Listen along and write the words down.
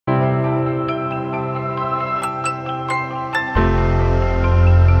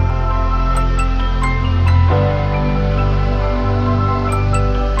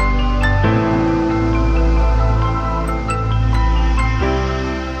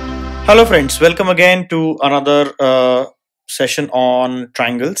Hello friends, welcome again to another session on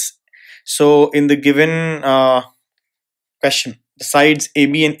triangles. So in the given question, the sides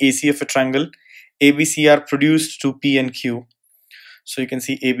AB and AC of a triangle ABC are produced to P and Q. So you can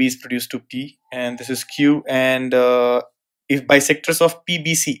see AB is produced to P and this is Q, and if bisectors of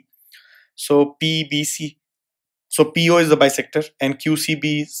PBC, so PBC, so PO is the bisector and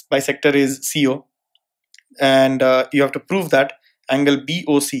QCB's bisector is CO, and you have to prove that angle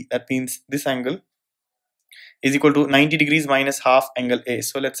BOC, that means this angle, is equal to 90 degrees minus half angle A.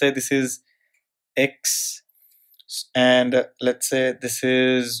 So let's say this is X, and let's say this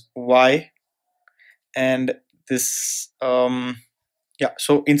is Y, and this yeah,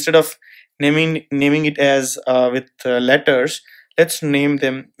 so instead of naming it as with letters, let's name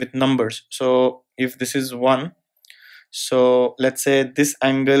them with numbers. So if this is 1, so let's say this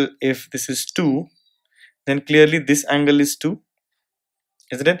angle, if this is 2, then clearly this angle is 2,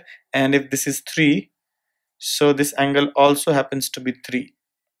 isn't it? And if this is 3, so this angle also happens to be 3,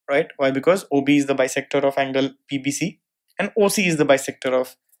 right? Why? Because OB is the bisector of angle PBC and OC is the bisector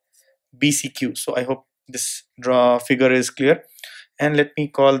of BCQ. So I hope this figure is clear, and let me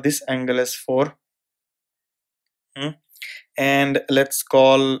call this angle as 4, and let's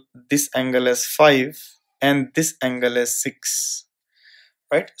call this angle as 5 and this angle as 6,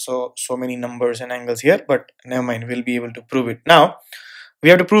 right? So many numbers and angles here, but never mind, we'll be able to prove it. Now we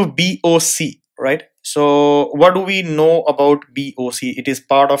have to prove BOC, right? So what do we know about BOC? It is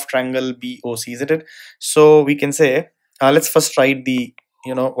part of triangle BOC, isn't it? So we can say, let's first write the,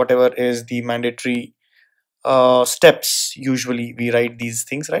 whatever is the mandatory steps. Usually we write these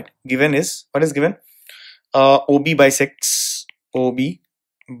things, right? Given is, what is given? OB bisects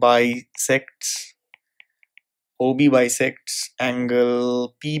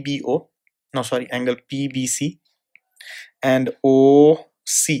angle PBO, no sorry, angle PBC, and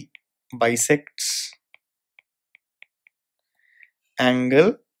OC bisects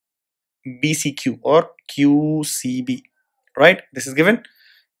angle BCQ or QCB, right? This is given,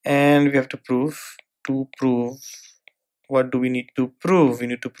 and we have to prove. What do we need to prove? We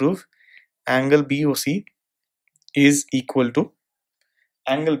need to prove angle BOC is equal to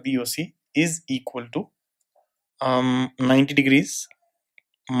 90 degrees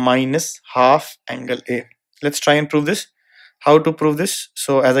minus half angle A. Let's try and prove this. How to prove this?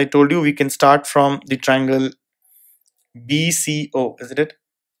 So as I told you, we can start from the triangle BCO, isn't it?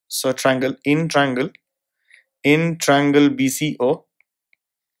 So in triangle BCO,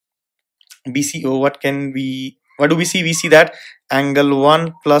 what do we see? We see that angle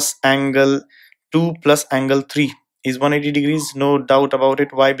 1 plus angle 2 plus angle 3 is 180 degrees, no doubt about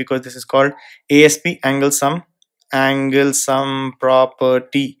it. Why? Because this is called ASP, angle sum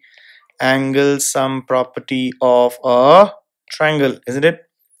property of a triangle, isn't it?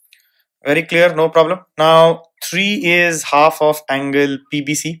 Very clear, no problem. Now 3 is half of angle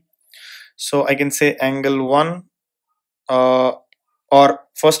PBC, so I can say angle 1, or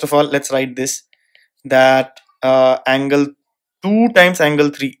first of all let's write this, that angle 2 times angle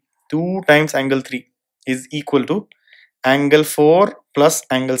 3 is equal to angle 4 plus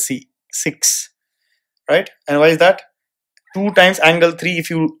angle 6, right? And why is that? 2 times angle 3, if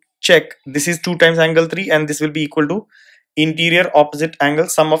you check, this is 2 times angle 3, and this will be equal to interior opposite angle,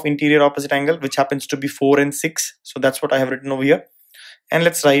 sum of interior opposite angle, which happens to be 4 and 6. So that's what I have written over here. And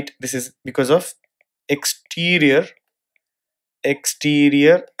let's write, this is because of exterior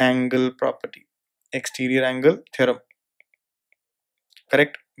angle property, exterior angle theorem,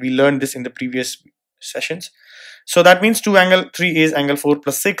 correct? We learned this in the previous sessions. So that means 2 angle 3 is angle 4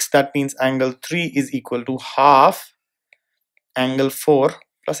 plus 6. That means angle 3 is equal to half angle 4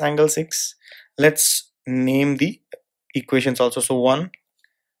 plus angle 6. Let's name the equations also. So 1,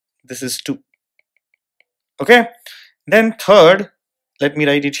 this is 2. Okay, then third, let me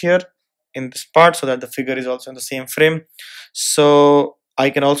write it here in this part so that the figure is also in the same frame. So I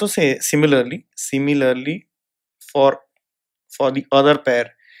can also say similarly for the other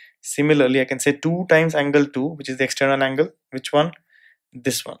pair, similarly I can say 2 times angle 2, which is the external angle. Which one?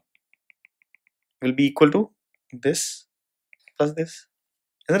 This one will be equal to this plus this,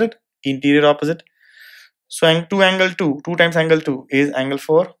 isn't it? Interior opposite. So 2 times angle 2 is angle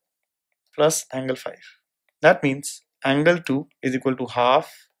 4 plus angle 5. That means angle 2 is equal to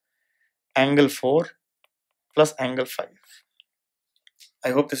half angle 4 plus angle 5.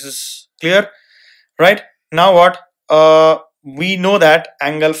 I hope this is clear, right? Now what? We know that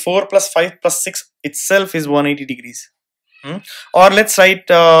angle 4 plus 5 plus 6 itself is 180 degrees. Or let's write,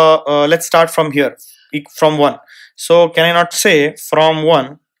 let's start from here, from 1. So can I not say from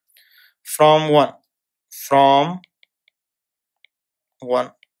 1,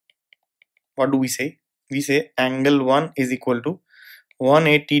 what do we say? We say angle 1 is equal to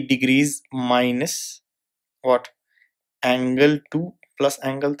 180 degrees minus what? Angle 2 plus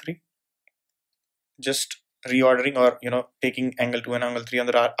angle 3. Just reordering, or taking angle 2 and angle 3 on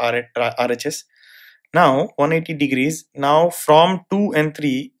the RHS. Now 180 degrees. Now from 2 and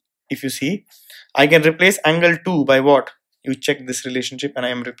 3, if you see, I can replace angle 2 by what? You check this relationship, and I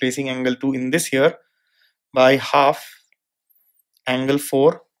am replacing angle 2 in this here by half angle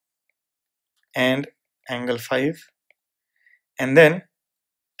 4 and angle 5, and then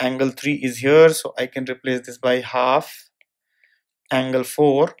angle 3 is here, so I can replace this by half angle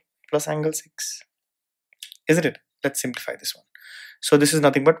 4 plus angle 6, isn't it? Let's simplify this one. So this is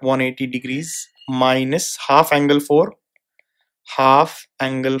nothing but 180 degrees minus half angle 4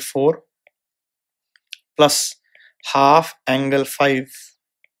 plus half angle 5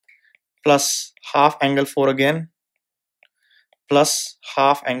 plus half angle 4 again plus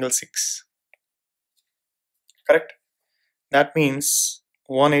half angle 6. Correct? That means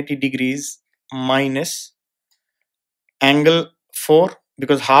 180 degrees minus angle 4,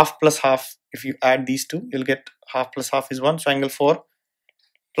 because half plus half, if you add these two, you'll get half plus half is 1. So angle 4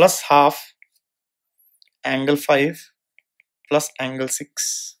 plus half angle 5 plus angle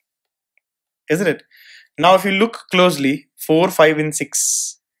 6. Isn't it? Now if you look closely, 4, 5 and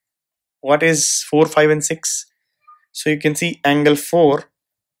 6. What is 4, 5 and 6? So you can see angle 4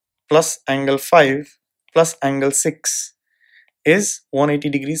 plus angle 5 plus angle 6 is 180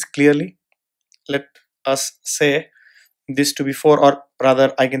 degrees clearly. Let us say this to be 4, or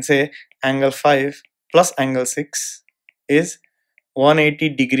rather I can say angle 5 plus angle 6 is 180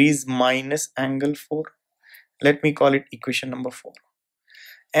 degrees minus angle 4. Let me call it equation number 4.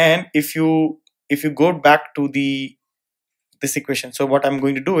 And if you go back to this equation, so what I'm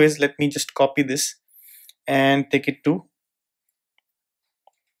going to do is, let me just copy this and take it to,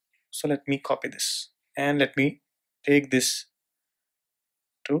 so let me copy this and let me take this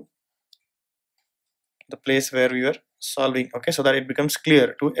to the place where we were solving, okay, so that it becomes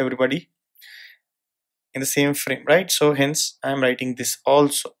clear to everybody in the same frame, right? So hence I am writing this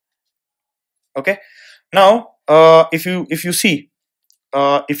also. Okay, now if you see,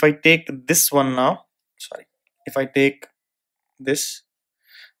 if I take this one now, sorry, if I take this,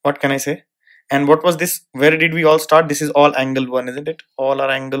 what can I say? And what was this? Where did we all start? This is all angle 1, isn't it? All are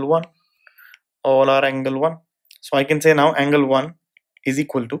angle 1. All are angle 1. So I can say now angle 1 is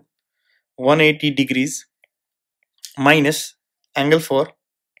equal to 180 degrees minus angle 4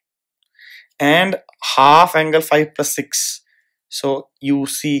 and half angle 5 plus 6. So you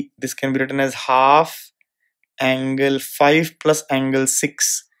see, this can be written as half angle 5 plus angle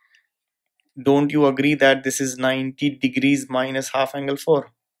 6. Don't you agree that this is 90 degrees minus half angle 4?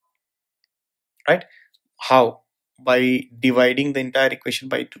 Right? How? By dividing the entire equation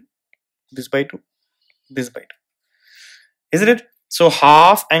by 2. This by 2. This by 2. Isn't it? So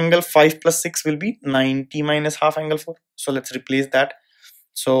half angle 5 plus 6 will be 90 minus half angle 4. So let's replace that.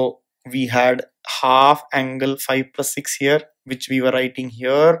 So we had half angle 5 plus 6 here, which we were writing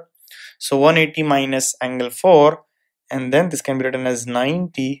here. So 180 minus angle 4, and then this can be written as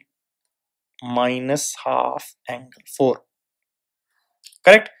 90 minus half angle 4.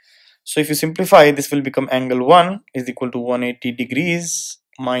 Correct? So if you simplify, this will become angle 1 is equal to 180 degrees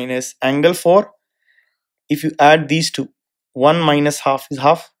minus angle 4. If you add these two, 1 minus half is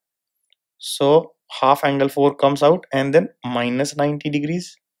half. So half angle 4 comes out, and then minus 90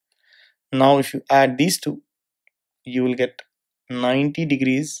 degrees. Now if you add these two, you will get 90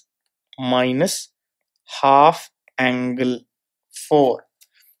 degrees minus half angle 4.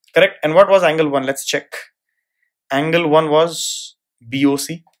 Correct? And what was angle 1? Let's check. Angle 1 was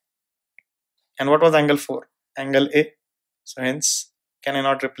BOC. And what was angle 4? Angle A. So hence, can I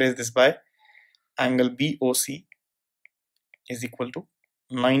not replace this by angle BOC is equal to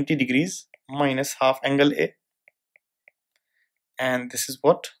 90 degrees minus half angle A. And this is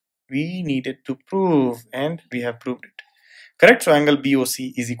what we needed to prove, and we have proved it. Correct? So angle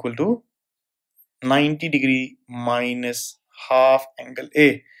BOC is equal to 90 degree minus half angle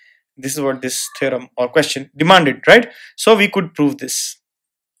A. This is what this theorem or question demanded, right? So we could prove this.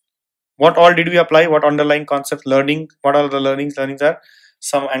 What all did we apply? What underlying concept learning? What are the learnings? Learnings are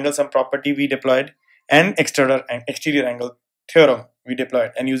some angle, some property we deployed, and exterior angle theorem we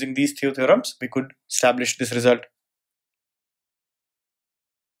deployed. And using these two theorems, we could establish this result.